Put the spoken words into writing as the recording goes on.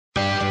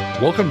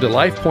Welcome to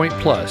Life Point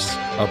Plus,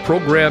 a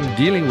program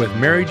dealing with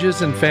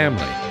marriages and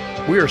family.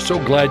 We are so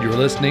glad you're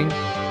listening.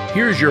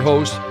 Here's your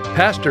host,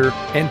 pastor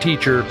and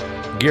teacher,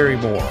 Gary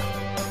Moore.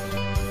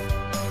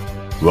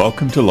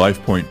 Welcome to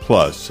Life Point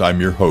Plus.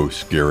 I'm your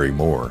host, Gary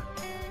Moore.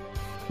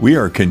 We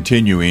are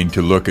continuing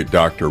to look at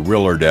Dr.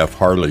 Willard F.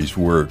 Harley's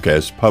work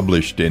as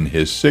published in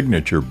his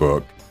signature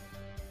book,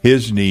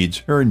 His Needs,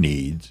 Her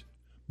Needs,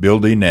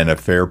 Building an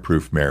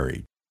Affair-Proof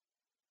Marriage.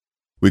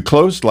 We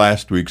closed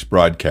last week's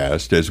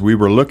broadcast as we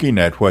were looking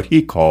at what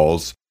he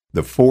calls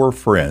the 4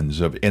 friends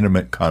of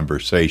intimate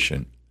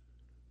conversation.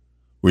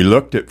 We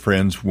looked at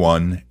friends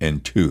 1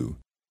 and 2.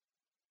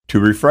 To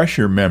refresh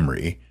your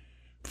memory,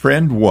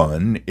 friend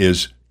 1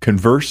 is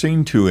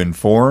conversing to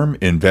inform,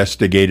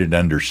 investigate, and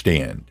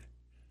understand.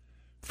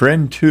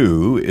 Friend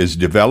 2 is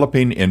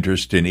developing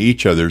interest in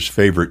each other's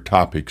favorite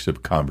topics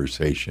of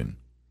conversation.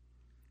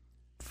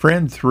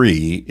 Friend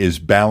 3 is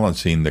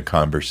balancing the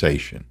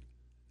conversation.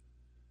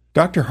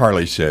 Dr.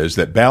 Harley says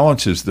that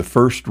balance is the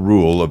first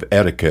rule of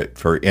etiquette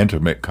for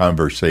intimate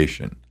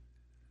conversation.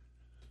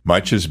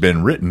 Much has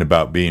been written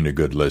about being a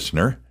good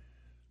listener,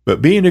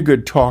 but being a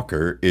good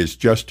talker is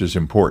just as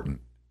important.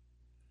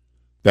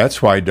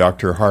 That's why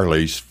Dr.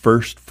 Harley's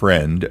first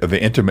friend of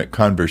intimate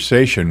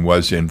conversation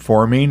was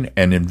informing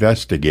and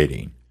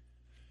investigating.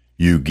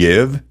 You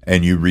give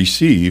and you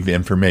receive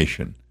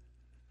information.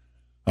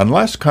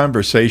 Unless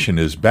conversation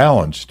is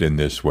balanced in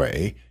this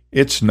way,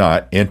 it's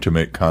not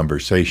intimate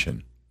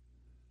conversation.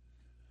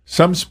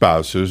 Some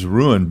spouses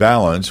ruin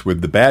balance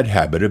with the bad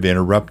habit of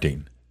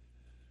interrupting.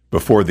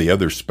 Before the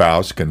other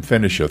spouse can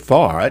finish a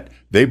thought,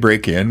 they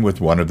break in with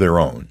one of their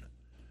own.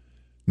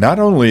 Not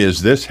only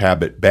is this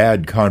habit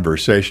bad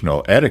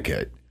conversational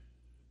etiquette,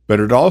 but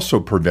it also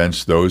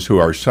prevents those who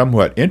are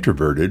somewhat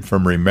introverted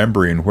from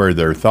remembering where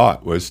their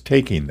thought was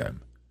taking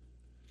them.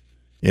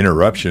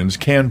 Interruptions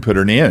can put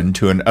an end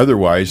to an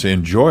otherwise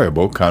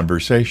enjoyable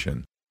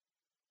conversation.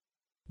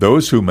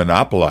 Those who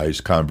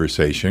monopolize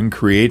conversation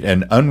create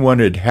an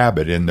unwanted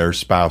habit in their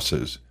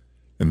spouses,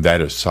 and that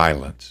is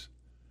silence.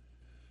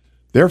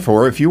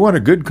 Therefore, if you want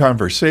a good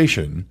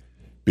conversation,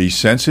 be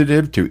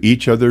sensitive to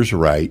each other's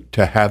right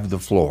to have the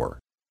floor.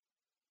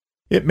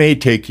 It may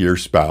take your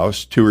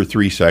spouse 2 or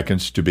 3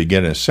 seconds to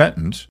begin a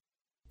sentence,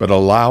 but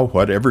allow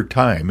whatever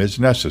time is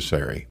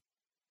necessary.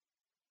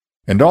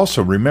 And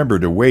also remember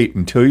to wait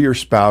until your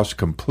spouse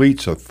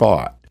completes a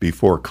thought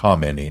before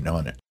commenting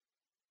on it.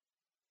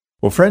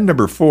 Well, friend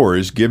number 4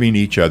 is giving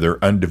each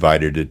other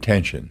undivided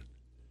attention.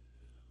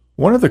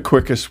 One of the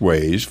quickest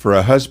ways for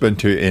a husband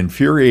to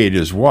infuriate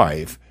his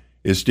wife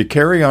is to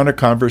carry on a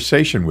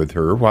conversation with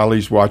her while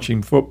he's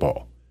watching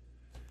football.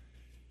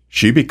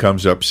 She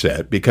becomes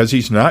upset because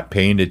he's not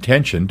paying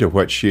attention to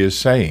what she is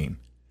saying.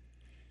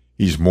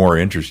 He's more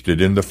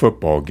interested in the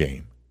football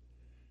game.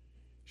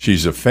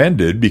 She's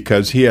offended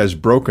because he has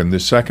broken the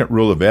second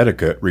rule of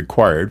etiquette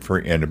required for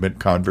intimate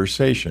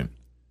conversation,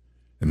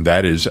 and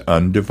that is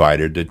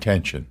undivided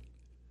attention.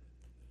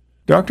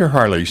 Dr.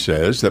 Harley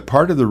says that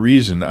part of the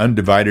reason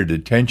undivided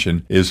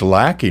attention is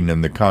lacking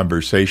in the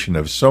conversation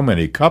of so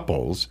many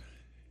couples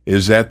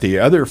is that the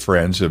other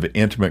friends of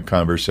intimate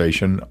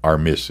conversation are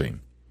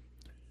missing.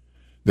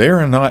 They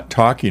are not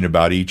talking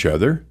about each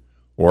other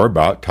or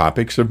about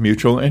topics of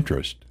mutual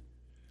interest.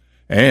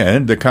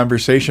 And the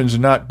conversation's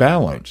not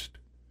balanced.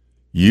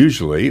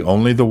 Usually,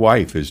 only the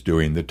wife is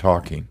doing the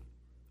talking.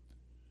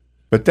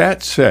 But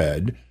that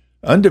said,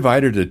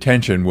 undivided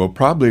attention will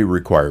probably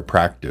require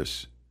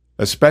practice,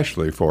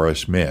 especially for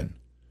us men.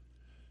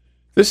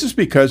 This is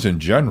because, in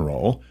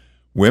general,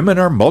 women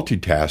are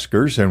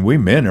multitaskers and we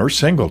men are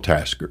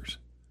single-taskers.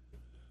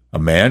 A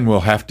man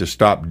will have to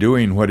stop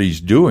doing what he's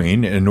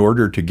doing in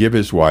order to give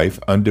his wife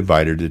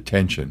undivided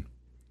attention.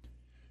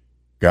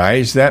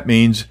 Guys, that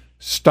means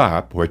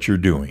stop what you're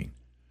doing.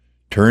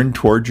 Turn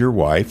toward your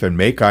wife and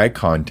make eye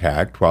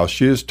contact while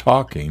she is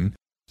talking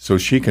so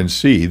she can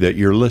see that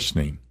you're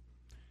listening.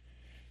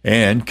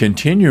 And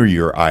continue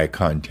your eye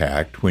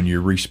contact when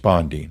you're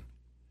responding.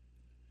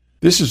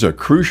 This is a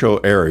crucial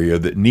area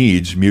that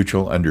needs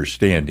mutual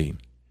understanding.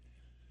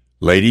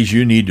 Ladies,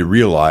 you need to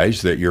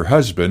realize that your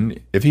husband,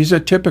 if he's a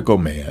typical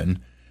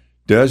man,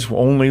 does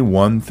only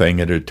one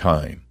thing at a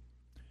time.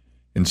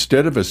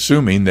 Instead of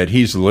assuming that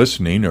he's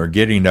listening or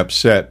getting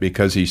upset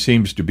because he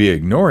seems to be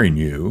ignoring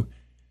you,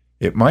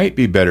 it might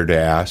be better to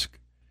ask,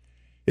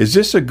 "Is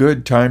this a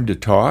good time to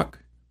talk?"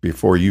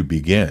 before you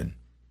begin.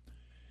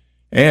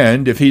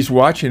 And if he's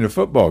watching a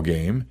football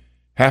game,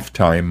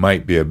 halftime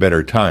might be a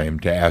better time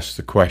to ask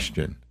the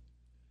question.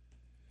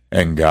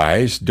 And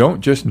guys,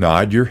 don't just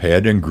nod your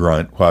head and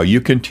grunt while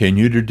you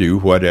continue to do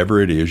whatever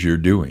it is you're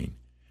doing.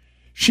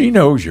 She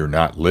knows you're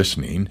not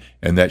listening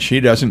and that she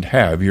doesn't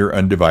have your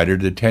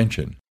undivided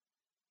attention.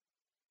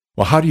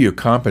 Well, how do you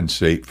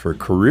compensate for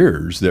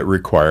careers that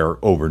require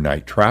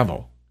overnight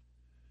travel?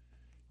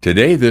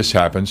 Today, this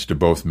happens to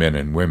both men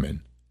and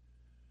women.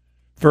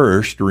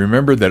 First,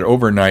 remember that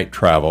overnight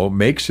travel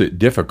makes it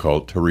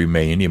difficult to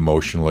remain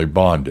emotionally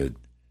bonded.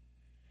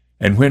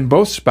 And when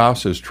both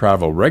spouses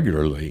travel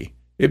regularly,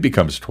 it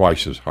becomes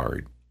twice as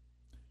hard.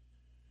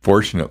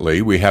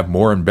 Fortunately, we have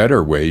more and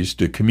better ways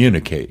to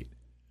communicate.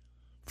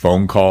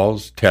 Phone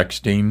calls,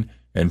 texting,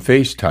 and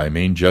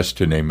FaceTiming, just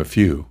to name a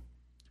few.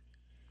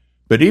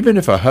 But even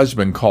if a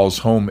husband calls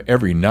home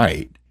every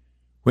night,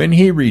 when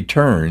he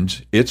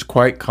returns, it's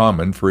quite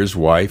common for his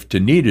wife to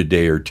need a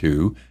day or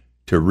two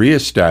to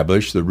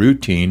reestablish the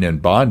routine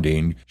and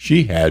bonding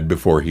she had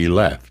before he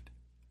left.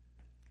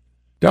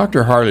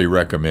 Dr. Harley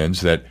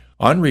recommends that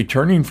on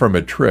returning from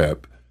a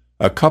trip,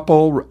 a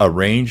couple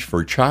arrange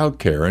for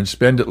childcare and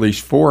spend at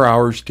least 4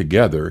 hours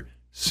together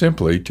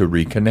simply to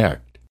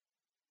reconnect.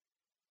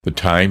 The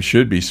time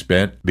should be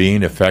spent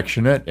being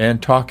affectionate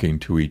and talking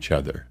to each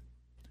other.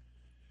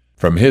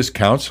 From his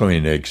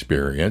counseling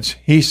experience,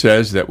 he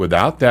says that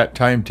without that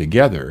time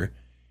together,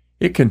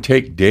 it can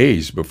take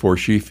days before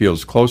she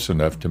feels close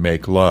enough to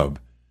make love,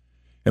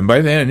 and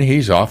by then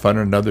he's off on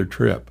another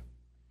trip.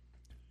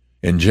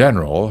 In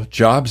general,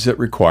 jobs that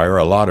require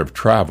a lot of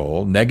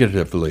travel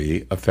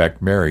negatively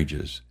affect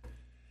marriages.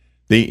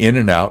 The in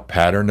and out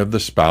pattern of the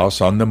spouse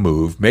on the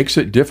move makes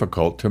it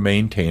difficult to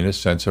maintain a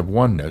sense of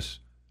oneness,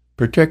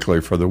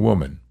 particularly for the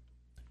woman.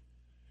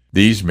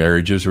 These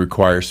marriages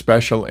require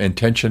special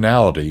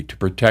intentionality to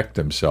protect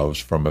themselves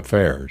from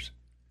affairs.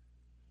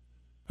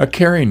 A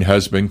caring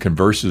husband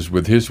converses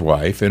with his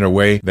wife in a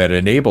way that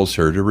enables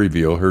her to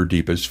reveal her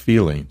deepest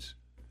feelings.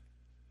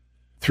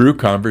 Through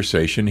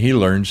conversation, he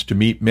learns to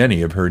meet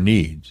many of her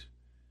needs.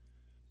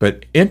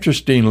 But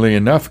interestingly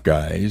enough,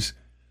 guys,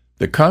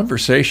 the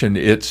conversation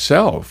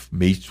itself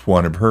meets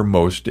one of her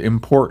most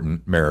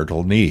important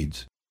marital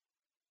needs.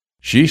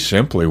 She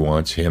simply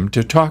wants him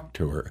to talk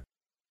to her.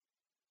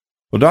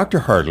 Well, Dr.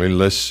 Hartley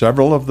lists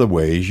several of the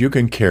ways you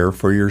can care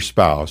for your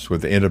spouse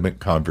with intimate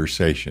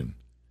conversation.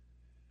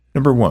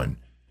 Number 1,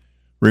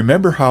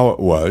 remember how it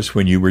was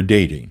when you were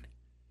dating.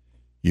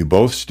 You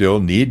both still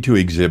need to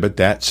exhibit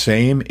that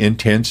same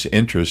intense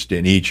interest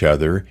in each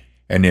other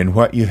and in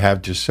what you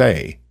have to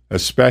say,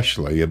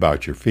 especially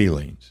about your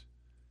feelings.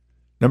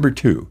 Number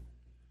 2,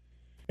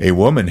 a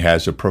woman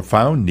has a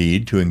profound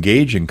need to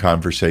engage in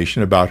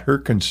conversation about her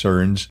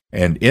concerns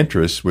and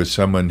interests with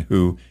someone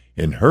who,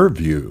 in her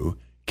view,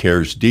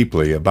 cares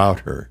deeply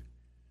about her.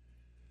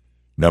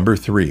 Number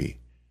 3,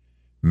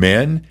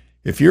 men,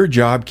 if your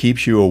job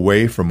keeps you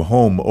away from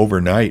home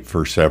overnight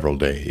for several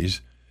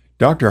days,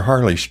 Dr.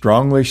 Harley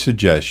strongly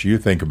suggests you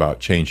think about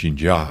changing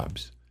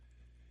jobs.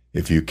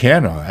 If you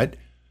cannot,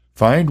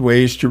 find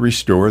ways to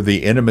restore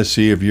the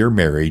intimacy of your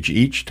marriage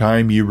each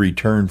time you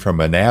return from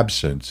an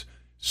absence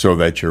so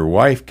that your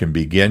wife can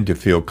begin to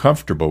feel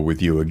comfortable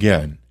with you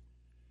again.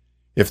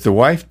 If the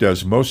wife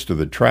does most of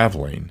the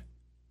traveling,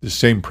 the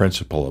same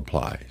principle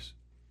applies.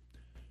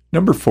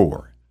 Number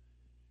 4,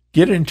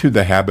 get into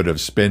the habit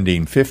of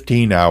spending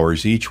 15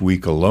 hours each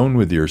week alone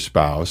with your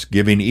spouse,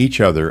 giving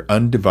each other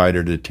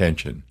undivided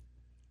attention.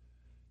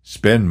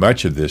 Spend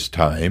much of this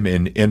time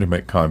in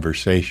intimate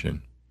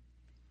conversation.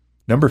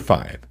 Number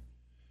 5,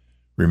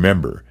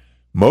 remember,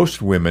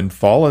 most women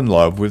fall in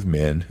love with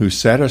men who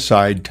set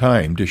aside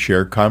time to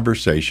share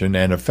conversation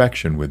and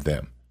affection with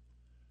them.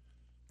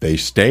 They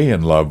stay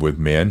in love with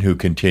men who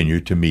continue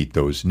to meet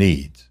those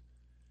needs.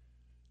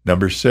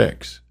 Number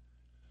 6,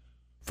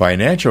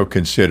 financial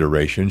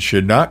considerations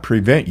should not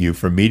prevent you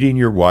from meeting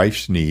your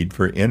wife's need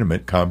for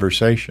intimate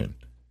conversation.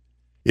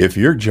 If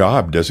your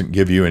job doesn't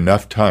give you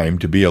enough time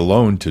to be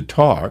alone to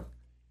talk,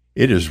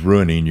 it is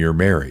ruining your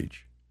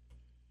marriage.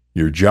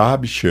 Your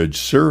job should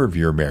serve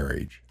your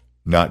marriage,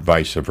 not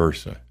vice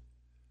versa.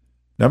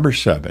 Number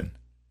 7,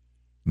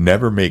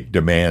 never make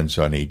demands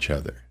on each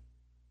other.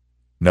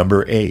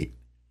 Number 8,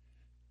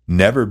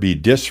 never be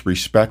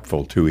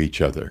disrespectful to each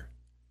other.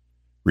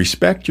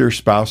 Respect your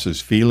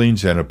spouse's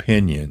feelings and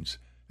opinions,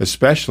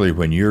 especially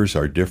when yours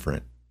are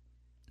different.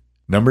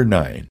 Number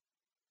 9,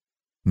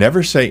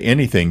 never say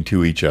anything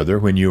to each other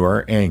when you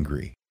are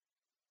angry.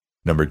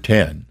 Number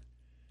 10,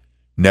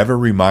 never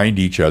remind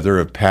each other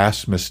of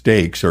past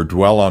mistakes or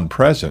dwell on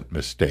present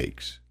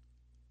mistakes.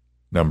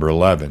 Number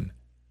 11,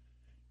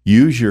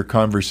 use your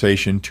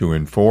conversation to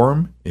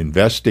inform,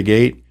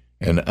 investigate,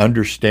 and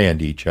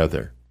understand each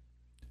other.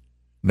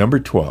 Number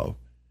 12,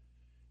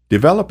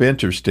 develop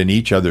interest in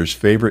each other's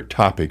favorite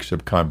topics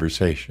of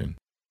conversation.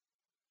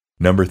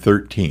 Number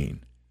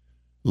 13,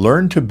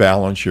 learn to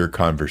balance your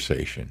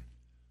conversation.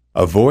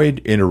 Avoid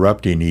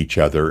interrupting each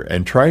other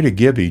and try to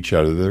give each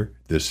other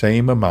the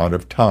same amount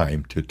of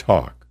time to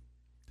talk.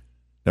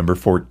 Number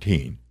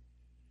 14,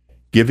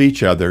 give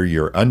each other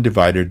your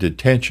undivided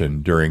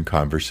attention during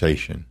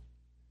conversation.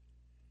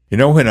 You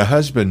know, when a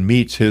husband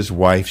meets his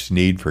wife's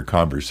need for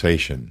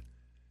conversation,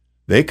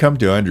 they come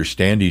to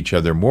understand each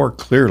other more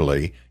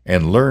clearly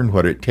and learn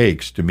what it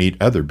takes to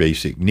meet other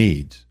basic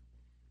needs.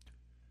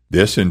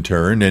 This, in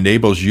turn,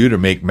 enables you to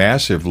make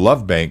massive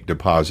love bank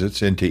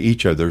deposits into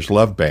each other's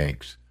love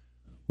banks,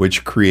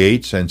 which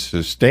creates and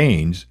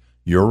sustains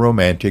your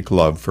romantic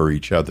love for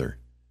each other.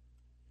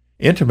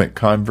 Intimate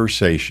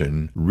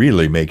conversation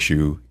really makes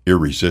you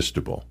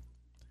irresistible.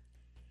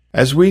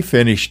 As we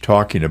finish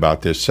talking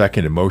about this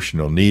second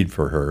emotional need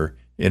for her,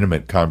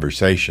 intimate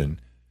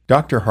conversation,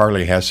 Dr.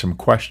 Harley has some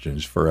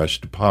questions for us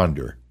to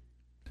ponder.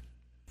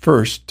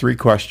 First, 3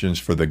 questions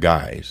for the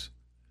guys.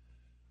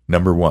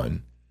 Number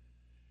 1,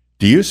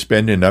 do you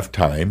spend enough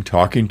time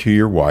talking to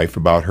your wife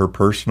about her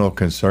personal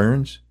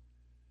concerns?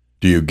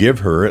 Do you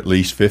give her at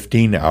least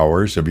 15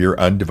 hours of your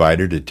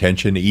undivided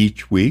attention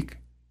each week?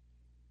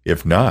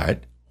 If not,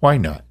 why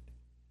not?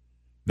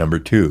 Number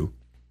 2,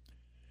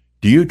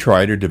 do you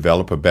try to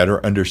develop a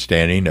better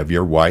understanding of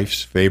your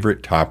wife's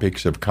favorite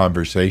topics of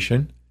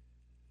conversation?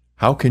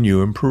 How can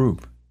you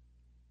improve?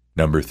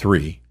 Number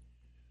 3,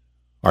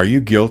 are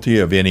you guilty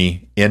of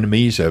any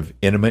enemies of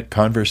intimate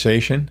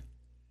conversation?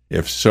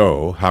 If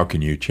so, how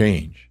can you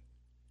change?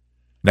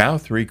 Now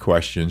 3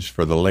 questions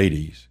for the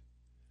ladies.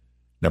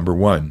 Number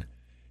 1,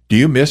 do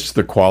you miss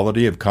the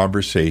quality of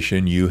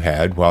conversation you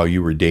had while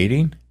you were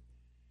dating?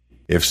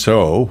 If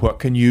so, what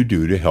can you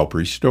do to help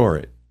restore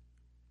it?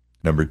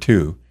 Number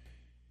 2,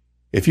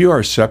 if you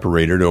are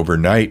separated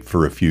overnight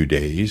for a few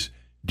days,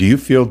 do you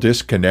feel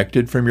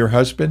disconnected from your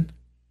husband?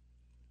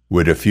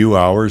 Would a few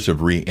hours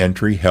of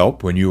re-entry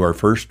help when you are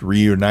first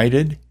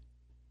reunited?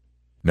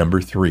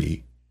 Number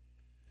 3,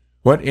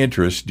 what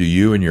interests do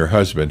you and your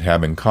husband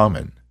have in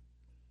common?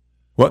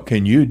 What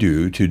can you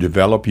do to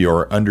develop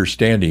your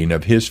understanding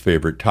of his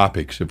favorite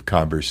topics of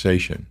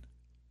conversation?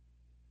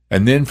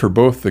 And then for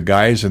both the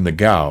guys and the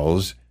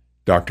gals,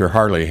 Dr.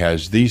 Harley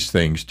has these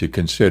things to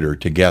consider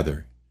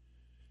together.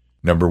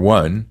 Number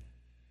 1,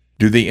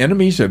 do the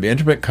enemies of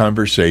intimate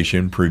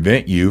conversation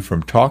prevent you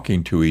from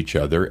talking to each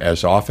other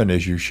as often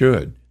as you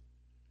should?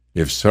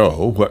 If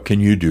so, what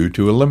can you do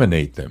to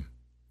eliminate them?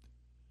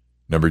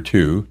 Number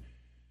 2,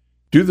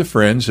 do the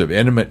friends of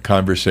intimate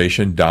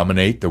conversation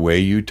dominate the way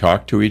you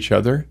talk to each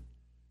other?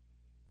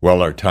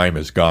 Well, our time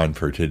is gone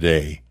for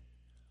today.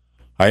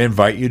 I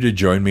invite you to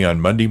join me on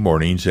Monday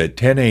mornings at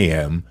 10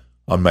 a.m.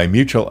 on my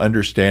Mutual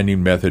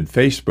Understanding Method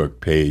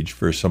Facebook page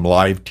for some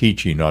live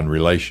teaching on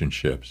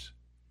relationships.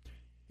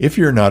 If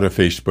you're not a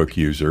Facebook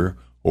user,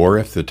 or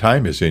if the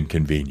time is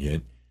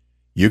inconvenient,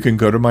 you can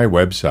go to my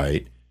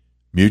website,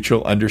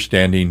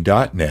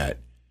 mutualunderstanding.net,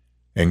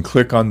 and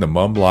click on the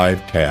Mum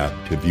Live tab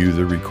to view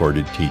the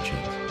recorded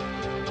teachings.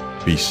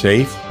 Be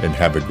safe and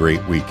have a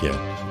great weekend.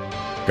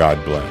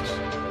 God bless.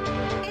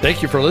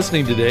 Thank you for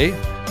listening today.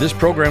 This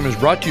program is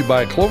brought to you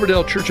by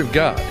Cloverdale Church of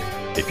God.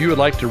 If you would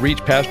like to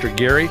reach Pastor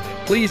Gary,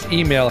 please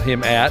email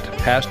him at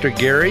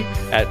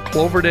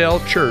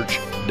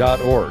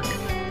pastorgary@cloverdalechurch.org.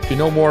 To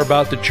know more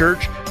about the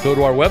church, go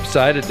to our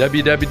website at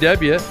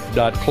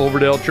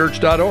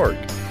www.cloverdalechurch.org.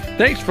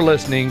 Thanks for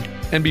listening,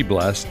 and be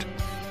blessed.